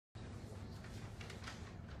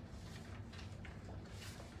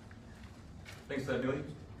Thanks for that, Millie.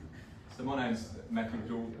 So my name's Matthew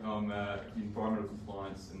Gould. I'm the Environmental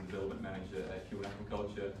Compliance and Development Manager at Hobart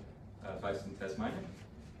Aquaculture, based in Tasmania.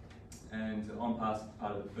 And I'm part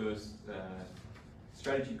of the first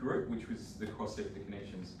strategy group, which was the cross-sector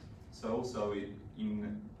connections. So also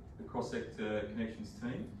in the cross-sector connections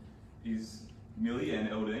team is Millie and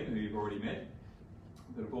Eldine, who you've already met.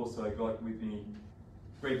 But I've also got with me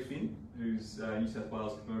Greg Finn, who's a New South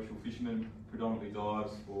Wales commercial fisherman, predominantly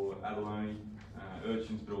dives for abalone,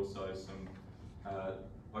 urchins, but also some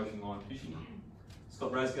ocean line fishing.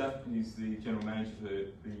 Scott Rasger, he's the general manager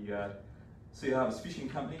for the Sea Harvest Fishing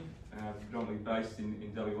Company, predominantly based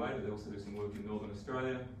in WA, but they also do some work in Northern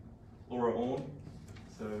Australia. Laura Orme,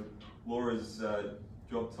 so Laura's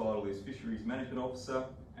job title is Fisheries Management Officer,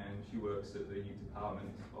 and she works at the Department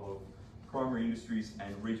of Primary Industries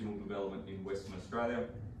and Regional Development in Western Australia.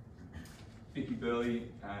 Vicky Burley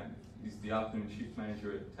is the afternoon shift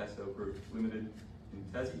manager at Tassel Group Limited in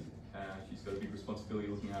Tassie. She's got a big responsibility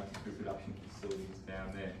looking after food production facilities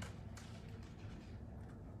down there.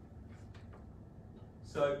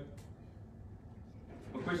 So,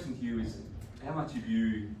 my question to you is, how much have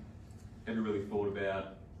you ever really thought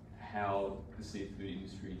about how the seafood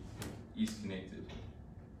industry is connected?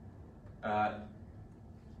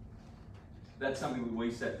 That's something that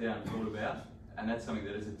we sat down and thought about, and that's something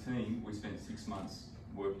that as a team we spent 6 months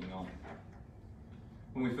working on.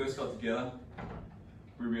 When we first got together,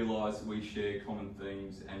 we realised that we share common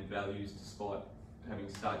themes and values despite having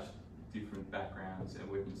such different backgrounds and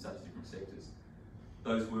working in such different sectors.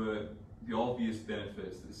 Those were the obvious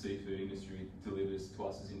benefits that the seafood industry delivers to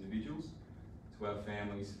us as individuals, to our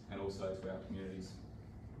families, and also to our communities.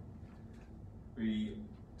 We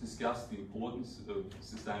discussed the importance of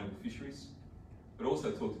sustainable fisheries, but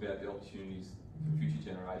also talked about the opportunities for future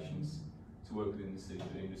generations to work within the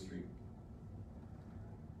seafood industry.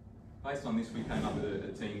 Based on this, we came up with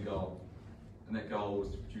a team goal, and that goal was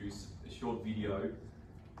to produce a short video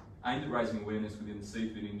aimed at raising awareness within the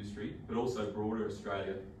seafood industry, but also broader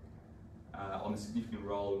Australia, on the significant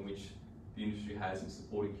role in which the industry has in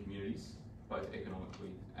supporting communities, both economically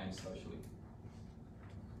and socially.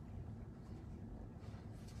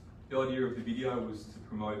 The idea of the video was to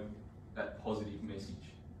promote that positive message,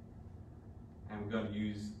 and we're going to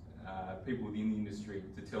use people within the industry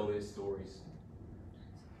to tell their stories.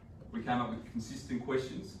 We came up with consistent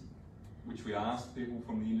questions which we asked people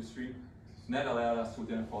from the industry, and that allowed us to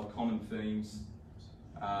identify common themes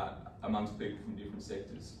amongst people from different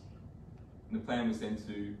sectors. And the plan was then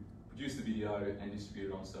to produce the video and distribute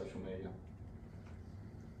it on social media.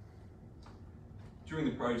 During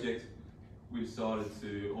the project, we decided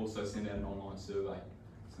to also send out an online survey.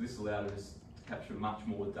 So this allowed us to capture much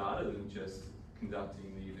more data than just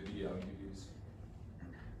conducting the video interviews.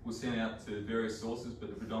 We sent out to various sources, but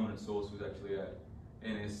the predominant source was actually a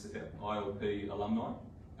NSILP alumni,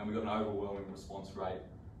 and we got an overwhelming response rate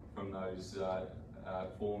from those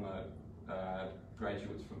former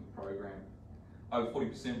graduates from the program. Over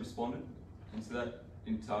 40% responded, and so that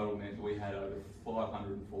in total meant that we had over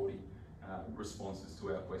 540 responses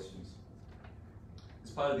to our questions. As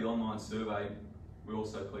part of the online survey, we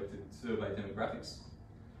also collected survey demographics.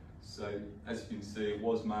 So as you can see, it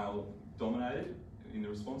was male dominated in the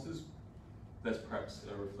responses. That's perhaps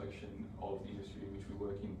a reflection of the industry in which we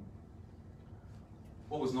work in.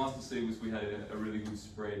 What was nice to see was we had a really good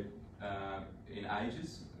spread in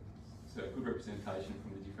ages, so a good representation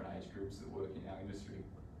from the different age groups that work in our industry,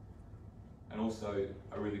 and also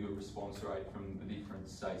a really good response rate from the different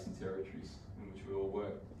states and territories in which we all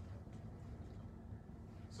work.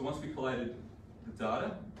 So once we collated the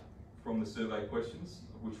data from the survey questions,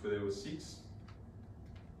 of which there were 6,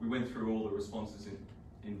 we went through all the responses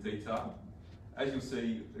in detail. As you'll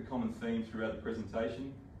see, the common theme throughout the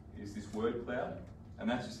presentation is this word cloud, and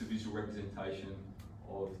that's just a visual representation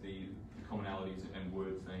of the commonalities and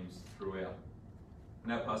word themes throughout.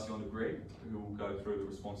 Now pass you on to Greg, who will go through the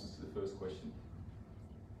responses to the first question.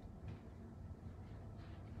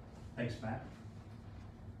 Thanks, Matt.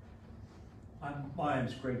 My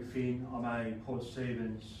name's Greg Finn. I'm a Port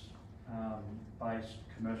Stephens based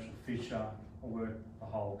commercial fisher. I work the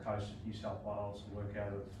whole coast of New South Wales. I work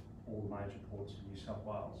out of all the major ports of New South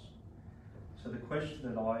Wales. So the question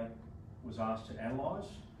that I was asked to analyse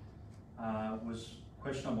was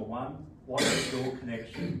question number 1, what is your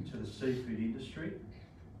connection to the seafood industry,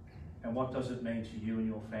 and what does it mean to you and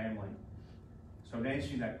your family? So in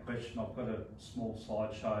answering that question, I've got a small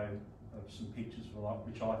slideshow of some pictures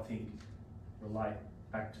which I think relate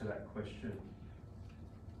back to that question.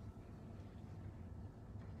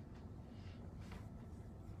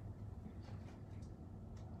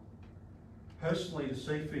 Personally, the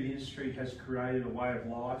seafood industry has created a way of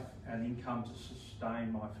life and income to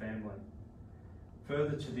sustain my family.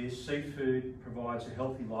 Further to this, seafood provides a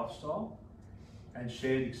healthy lifestyle and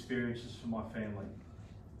shared experiences for my family.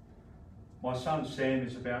 My son Sam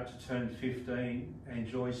is about to turn 15 and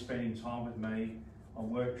enjoys spending time with me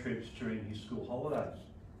on work trips during his school holidays,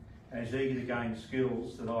 and is eager to gain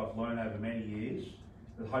skills that I've learned over many years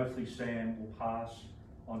that hopefully Sam will pass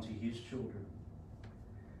on to his children.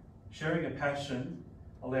 Sharing a passion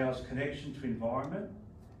allows connection to environment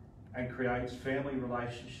and creates family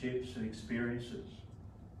relationships and experiences.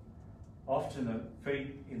 Often a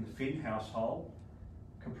feed in the Finn household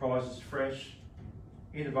comprises fresh,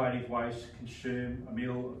 innovative ways to consume a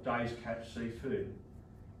meal of day's catch seafood,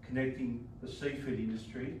 connecting the seafood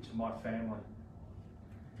industry to my family.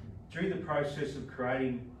 During the process of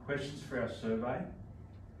creating questions for our survey,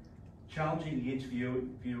 challenging the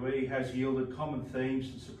interviewee has yielded common themes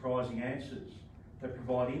and surprising answers that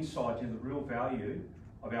provide insight into the real value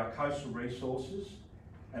of our coastal resources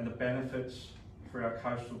and the benefits for our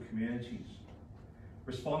coastal communities.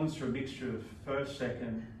 Respondents are a mixture of first,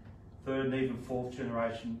 second, third and even fourth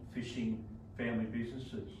generation fishing family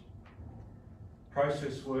businesses.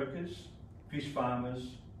 Process workers, fish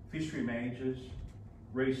farmers, fishery managers,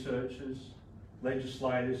 researchers,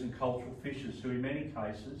 legislators and cultural fishers who in many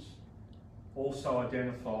cases also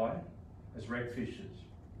identify as wreck fishers.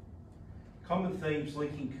 Common themes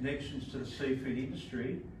linking connections to the seafood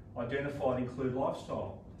industry identified include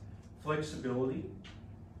lifestyle, flexibility,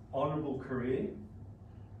 honourable career,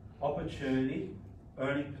 opportunity,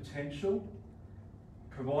 earning potential,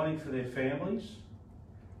 providing for their families.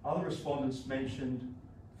 Other respondents mentioned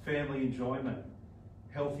family enjoyment,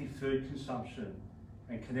 healthy food consumption,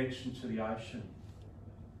 and connection to the ocean.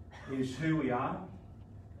 It is who we are,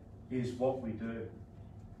 it is what we do.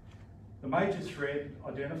 The major thread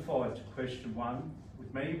identified to question 1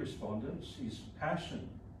 with many respondents is passion.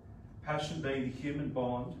 Passion being the human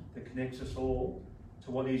bond that connects us all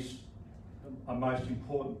to what is a most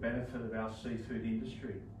important benefit of our seafood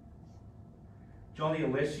industry. Johnny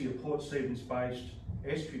Alessi, a Port Stephens-based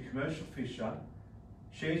estuary commercial fisher,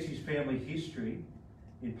 shares his family history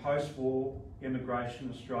in post-war immigration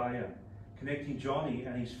Australia. Connecting Johnny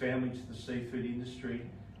and his family to the seafood industry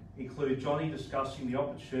include Johnny discussing the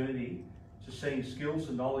opportunity to seeing skills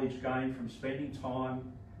and knowledge gained from spending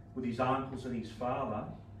time with his uncles and his father,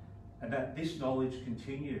 and that this knowledge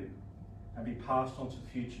continue and be passed on to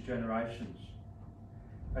future generations.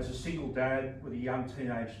 As a single dad with a young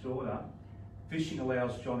teenage daughter, fishing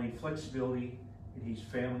allows Johnny flexibility in his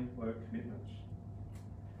family work commitments.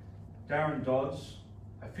 Darren Dodds,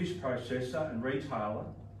 a fish processor and retailer,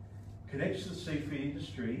 connects to the seafood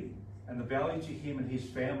industry and the value to him and his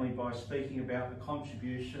family by speaking about the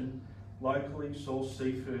contribution locally sourced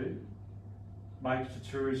seafood makes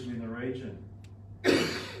to tourism in the region.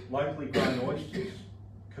 Locally grown oysters,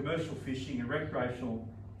 commercial fishing and recreational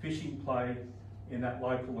fishing play in that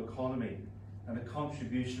local economy, and the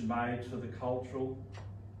contribution made to the cultural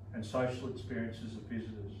and social experiences of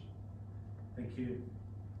visitors. Thank you.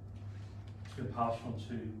 It's going to pass on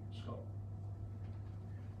to Scott.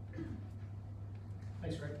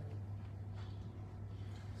 Thanks, Greg.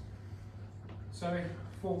 So,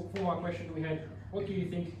 for my question we had, what do you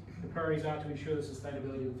think the priorities are to ensure the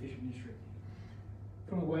sustainability of the fishing industry?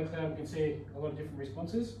 From the word cloud we can see a lot of different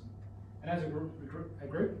responses, and as a group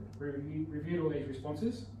we reviewed all these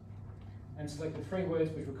responses and selected 3 words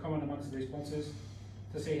which were common amongst the responses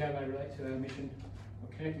to see how they relate to our mission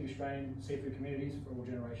of connecting Australian seafood communities for all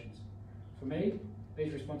generations. For me,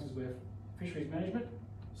 these responses were fisheries management,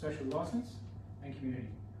 social licence and community.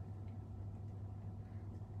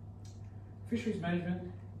 Fisheries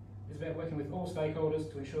management is about working with all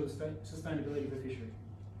stakeholders to ensure the sustainability of the fishery.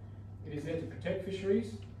 It is there to protect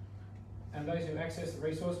fisheries and those who access the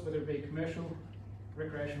resource, whether it be commercial,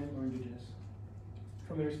 recreational or indigenous.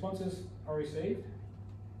 From the responses I received,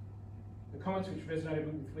 the comments which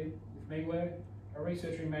resonated with me were, a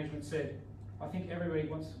researcher in management said, I think everybody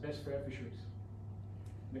wants the best for our fisheries.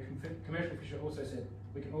 And the commercial fisher also said,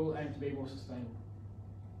 we can all aim to be more sustainable.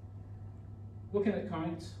 Looking at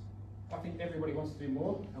comments, I think everybody wants to do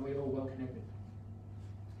more and we're all well connected.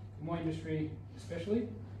 For my industry especially,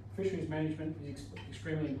 fisheries management is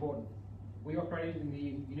extremely important. We operate in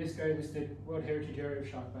the UNESCO listed World Heritage Area of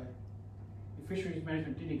Shark Bay. If fisheries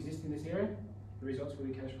management didn't exist in this area, the results would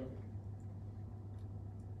be catastrophic.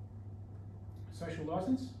 Social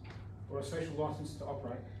licence, or a social licence to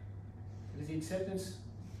operate. It is the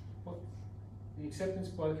acceptance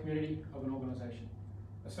by the community of an organisation.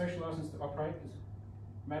 A social licence to operate is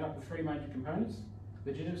made up of 3 major components: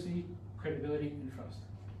 legitimacy, credibility and trust.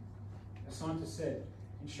 a scientist said,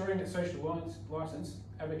 ensuring that social licence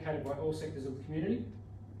advocated by all sectors of the community.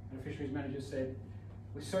 And a fisheries manager said,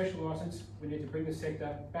 with social licence, we need to bring the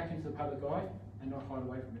sector back into the public eye and not hide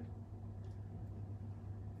away from it.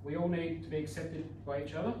 We all need to be accepted by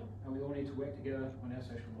each other, and we all need to work together on our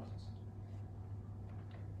social licence.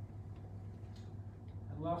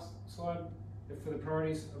 And last slide, for the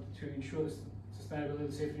priorities to ensure the sustainability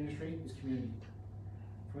of the seafood industry is community.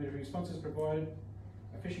 From the responses provided,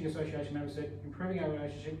 a fishing association member said, improving our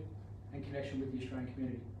relationship and connection with the Australian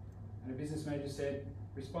community. And a business manager said,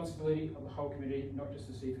 responsibility of the whole community, not just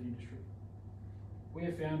the seafood industry. We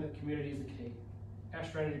have found that community is the key. Our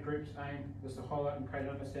strategy group's aim was to highlight and create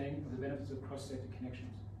an understanding of the benefits of cross-sector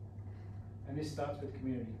connections. And this starts with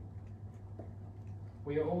community.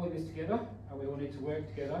 We are all in this together, and we all need to work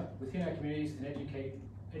together within our communities and educate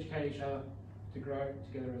each other to grow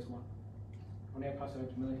together as one. I'll now pass over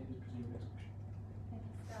to Millie, who's presenting the next question. Thanks,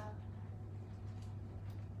 Scott.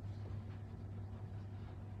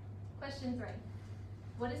 Question 3.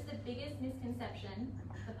 What is the biggest misconception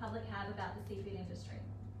the public have about the seafood industry?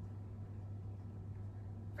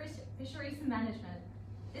 Fisheries management.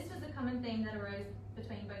 This was a common theme that arose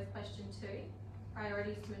between both question 2,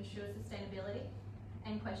 priorities to ensure sustainability,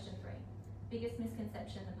 and question 3, biggest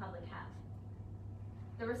misconception the public have.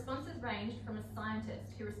 The responses ranged from a scientist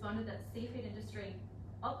who responded that the seafood industry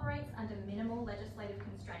operates under minimal legislative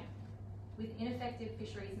constraint with ineffective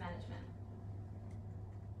fisheries management,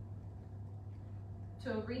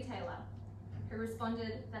 to a retailer who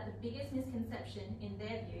responded that the biggest misconception in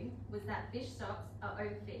their view was that fish stocks are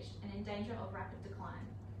overfished and in danger of rapid decline.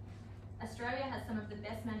 Australia has some of the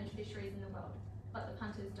best managed fisheries in the world, but the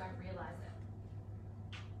punters don't realise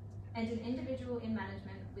it. And an individual in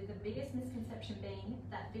management with the biggest misconception being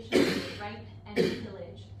that fishermen rape and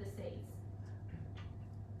pillage the seas.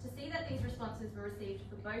 To see that these responses were received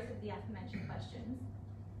for both of the aforementioned questions,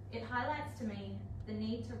 it highlights to me the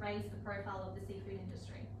need to raise the profile of the seafood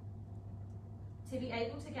industry. To be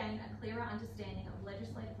able to gain a clearer understanding of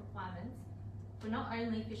legislative requirements for not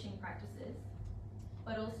only fishing practices,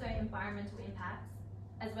 but also environmental impacts,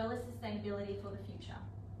 as well as sustainability for the future.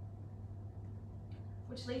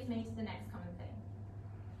 Which leads me to the next common theme.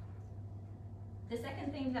 The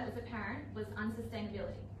second theme that was apparent was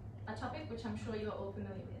unsustainability, a topic which I'm sure you are all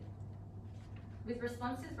familiar with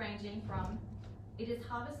responses ranging from, it is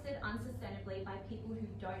harvested unsustainably by people who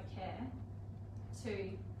don't care, to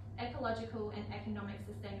ecological and economic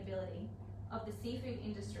sustainability of the seafood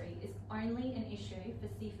industry is only an issue for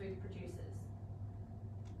seafood producers.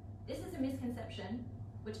 This is a misconception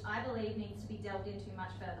which I believe needs to be delved into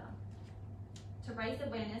much further, to raise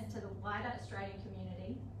awareness to the wider Australian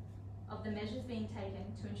community of the measures being taken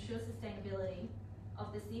to ensure sustainability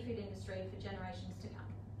of the seafood industry for generations to come.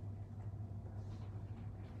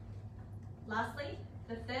 Lastly,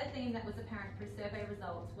 the third theme that was apparent through survey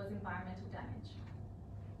results was environmental damage.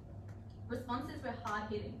 Responses were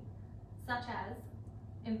hard-hitting, such as,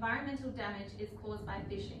 environmental damage is caused by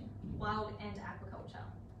fishing, wild and aquaculture.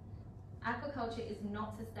 Aquaculture is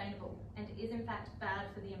not sustainable and is in fact bad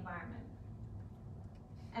for the environment.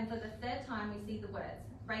 And for the third time we see the words,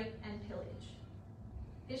 rape and pillage.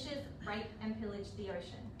 Fishers rape and pillage the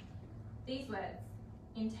ocean. These words,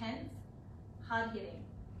 intense, hard-hitting,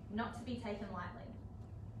 not to be taken lightly.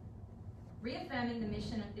 Reaffirming the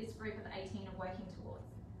mission of this group of 18 are working towards,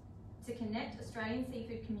 to connect Australian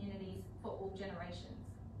seafood communities for all generations.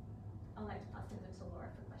 I'd like to pass over to Laura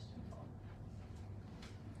for question 4.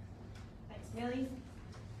 Thanks, Millie.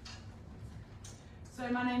 So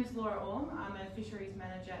my name's Laura Orm. I'm a fisheries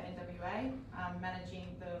manager in WA. I'm managing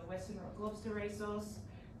the Western Rock Lobster resource,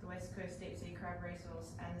 the West Coast Deep Sea Crab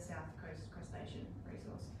resource, and the South Coast Crustacean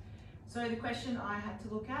resource. So the question I had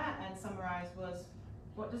to look at and summarise was,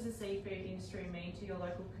 what does the seafood industry mean to your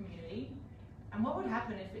local community? And what would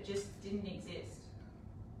happen if it just didn't exist?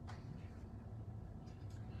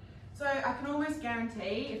 So I can almost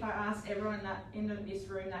guarantee if I asked everyone in this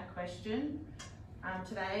room that question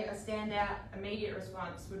today, a standout immediate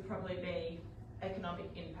response would probably be economic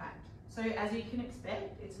impact. So as you can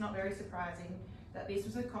expect, it's not very surprising that this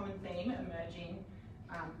was a common theme emerging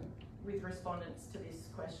with respondents to this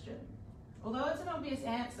question. Although it's an obvious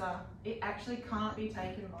answer, it actually can't be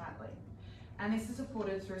taken lightly. And this is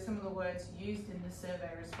supported through some of the words used in the survey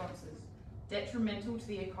responses. Detrimental to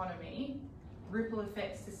the economy, ripple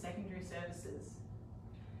effects to secondary services.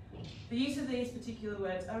 The use of these particular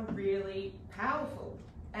words are really powerful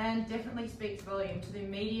and definitely speaks volume to the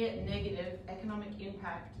immediate negative economic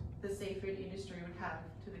impact the seafood industry would have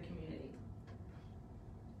to the community.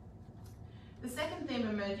 The second theme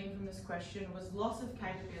emerging from this question was loss of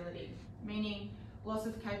capability, meaning loss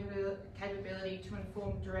of capability to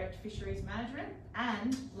inform direct fisheries management,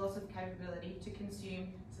 and loss of capability to consume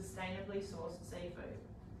sustainably sourced seafood.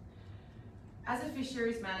 As a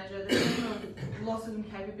fisheries manager, the theme of loss of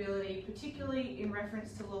capability, particularly in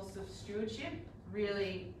reference to loss of stewardship,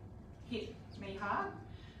 really hit me hard.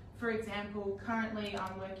 For example, currently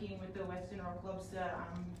I'm working with the Western rock lobster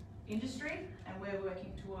industry, and we're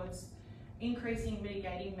working towards increasing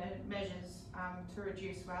mitigating measures to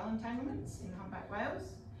reduce whale entanglements in humpback whales.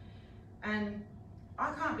 And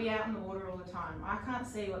I can't be out in the water all the time. I can't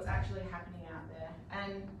see what's actually happening out there.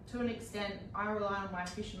 And to an extent, I rely on my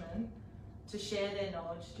fishermen to share their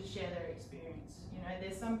knowledge, to share their experience. You know,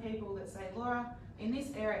 there's some people that say, Laura, in this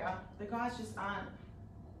area, the guys just aren't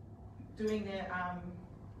doing their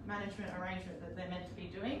management arrangement that they're meant to be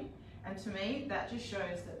doing. And to me, that just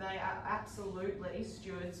shows that they are absolutely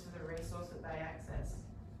stewards for the resource that they access.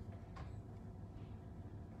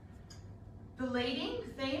 The leading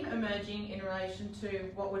theme emerging in relation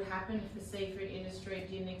to what would happen if the seafood industry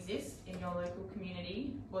didn't exist in your local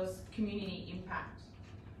community was community impact.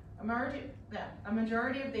 A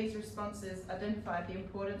majority of these responses identified the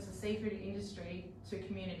importance of seafood industry to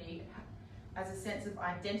community as a sense of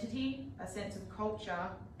identity, a sense of culture,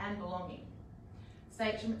 and belonging.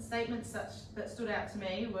 Statements such that stood out to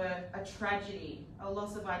me were a tragedy, a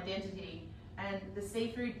loss of identity, and the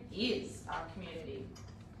seafood is our community.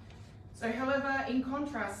 So, however, in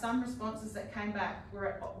contrast, some responses that came back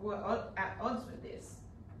were at odds with this.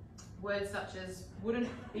 Words such as wouldn't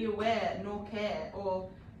be aware nor care, or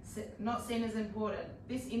not seen as important.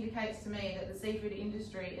 This indicates to me that the seafood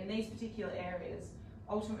industry in these particular areas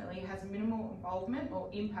ultimately has minimal involvement or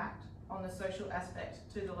impact on the social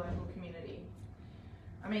aspect to the local community.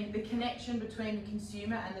 I mean, the connection between the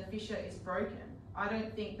consumer and the fisher is broken. I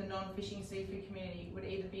don't think the non-fishing seafood community would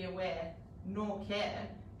either be aware nor care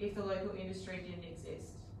if the local industry didn't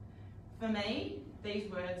exist. For me,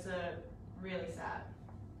 these words are really sad.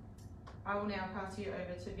 I will now pass you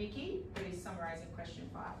over to Vicky, who is summarising question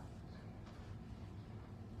 5.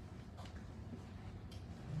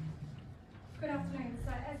 Good afternoon.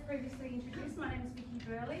 So as previously introduced, my name is Vicky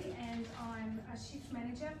Burley and I'm a shift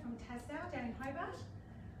manager from Tasdale down in Hobart.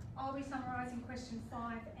 I'll be summarising question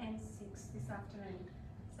 5 and 6 this afternoon.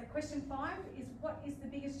 So question 5 is, what is the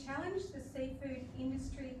biggest challenge the seafood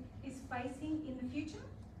industry is facing in the future?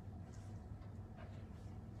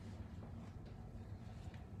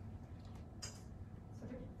 So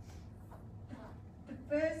the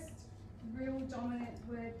first real dominant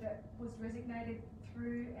word that was resonated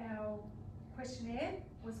through our questionnaire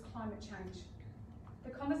was climate change.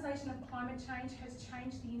 The conversation of climate change has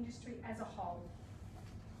changed the industry as a whole.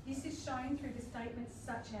 This is shown through the statements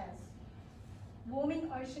such as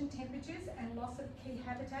warming ocean temperatures and loss of key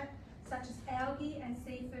habitat such as algae and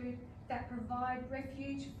seafood that provide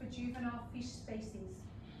refuge for juvenile fish species.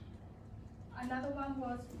 Another one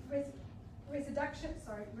was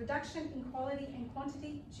reduction in quality and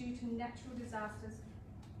quantity due to natural disasters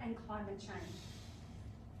and climate change.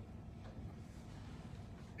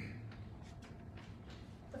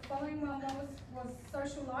 The following one was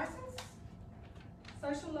social licence.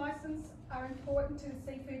 Social licence are important to the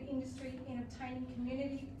seafood industry in obtaining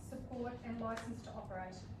community support and licence to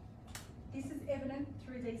operate. This is evident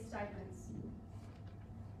through these statements.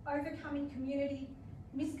 Overcoming community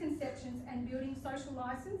misconceptions and building social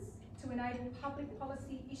licence to enable public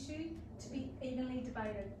policy issue to be evenly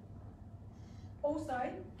debated.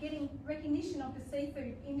 Also, getting recognition of the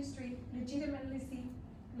seafood industry legitimately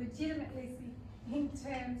in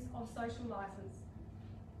terms of social licence.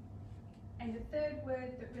 And the third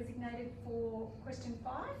word that resonated for question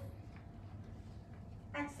 5,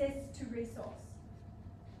 access to resource.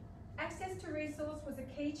 Access to resource was a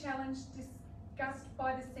key challenge discussed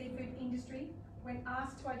by the seafood industry when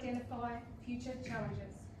asked to identify future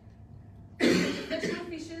challenges. From professional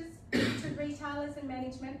fishers to retailers and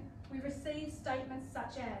management, we received statements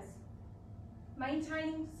such as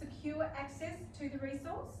maintaining secure access to the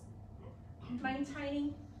resource,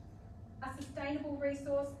 maintaining a sustainable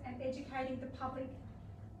resource and educating the public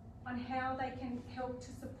on how they can help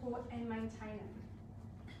to support and maintain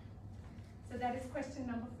it. So that is question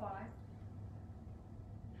number 5.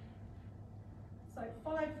 So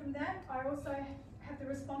followed from that, I also have the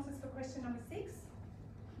responses for question number 6,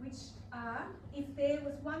 which are, if there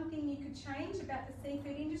was one thing you could change about the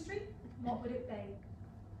seafood industry, what would it be?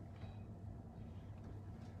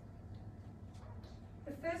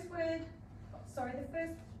 The first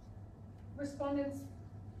respondents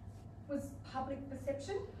was public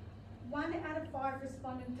perception. 1 out of 5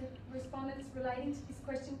 respondents relating to this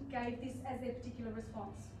question gave this as their particular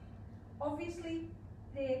response. Obviously,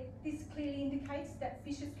 this clearly indicates indicates that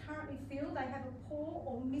fishers currently feel they have a poor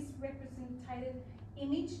or misrepresented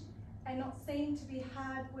image and not seen to be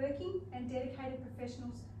hard-working and dedicated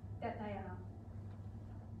professionals that they are.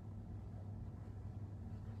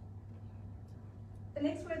 The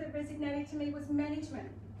next word that resonated to me was management.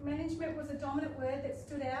 Management was a dominant word that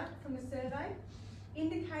stood out from the survey,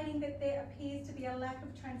 indicating that there appears to be a lack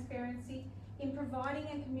of transparency in providing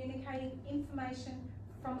and communicating information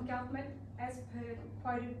from government as per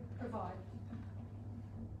quoted provide.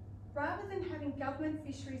 Rather than having government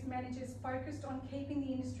fisheries managers focused on keeping the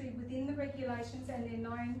industry within the regulations and their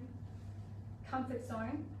known comfort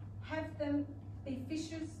zone, have them be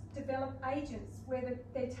fishers develop agents where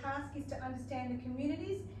their task is to understand the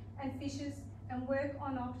communities and fishers and work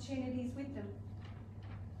on opportunities with them.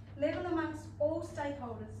 Level amongst all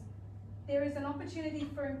stakeholders, there is an opportunity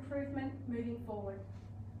for improvement moving forward.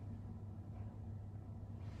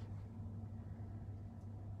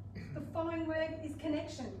 The following word is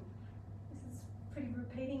connection. This is pretty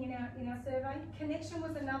repeating in our survey. Connection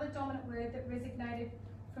was another dominant word that resonated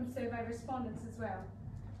from survey respondents as well.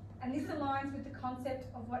 And this aligns with the concept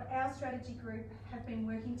of what our strategy group have been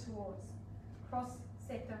working towards,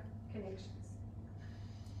 cross-sector connections.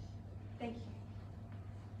 Thank you.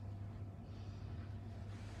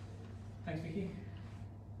 Thanks, Vicky.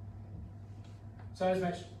 So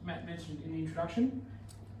as Matt mentioned in the introduction,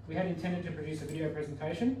 we had intended to produce a video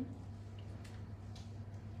presentation.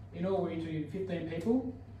 In all, we interviewed 15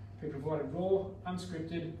 people who provided raw,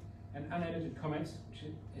 unscripted and unedited comments, which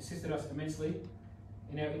assisted us immensely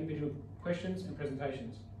in our individual questions and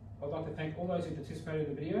presentations. I'd like to thank all those who participated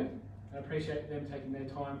in the video and appreciate them taking their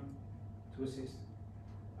time to assist.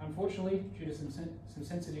 Unfortunately, due to some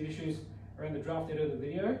sensitive issues around the draft edit of the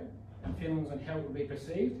video and feelings on how it will be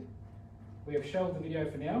perceived, we have shelved the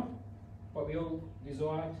video for now, but we all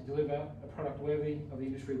desire to deliver a product worthy of the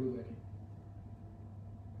industry we work in.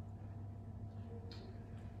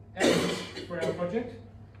 As for our project,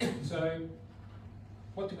 so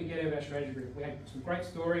what did we get out of our strategy group? We had some great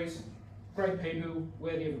stories, great people,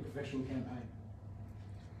 worthy of a professional campaign.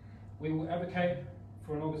 We will advocate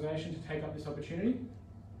for an organisation to take up this opportunity.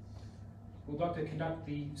 We'd like to conduct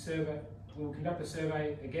the survey. We will conduct the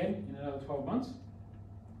survey again in another 12 months.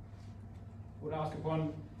 We'll ask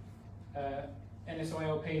upon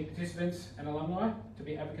NSILP participants and alumni to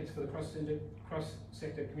be advocates for the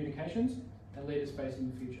cross-sector communications and leaders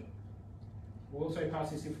facing the future. We'll also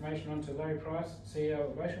pass this information on to Larry Price,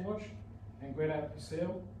 CEO of Ocean Watch, and Greta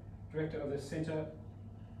Purcell, Director of the Centre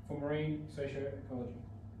for Marine Socio-Ecology.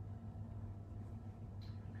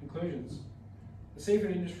 Conclusions. The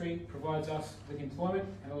seafood industry provides us with employment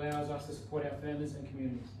and allows us to support our families and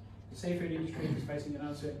communities. The seafood industry is facing an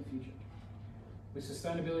uncertain future, with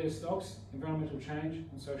sustainability of stocks, environmental change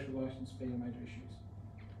and social licence being major issues.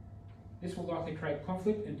 This will likely create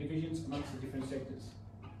conflict and divisions amongst the different sectors.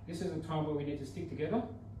 This is a time where we need to stick together.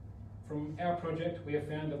 From our project, we have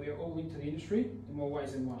found that we are all linked to the industry in more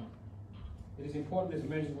ways than one. It is important as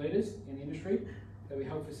emerging leaders in the industry that we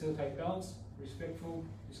help facilitate balanced, respectful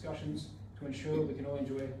discussions to ensure we can all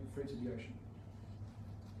enjoy the fruits of the ocean.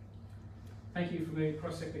 Thank you from the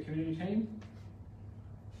cross-sector community team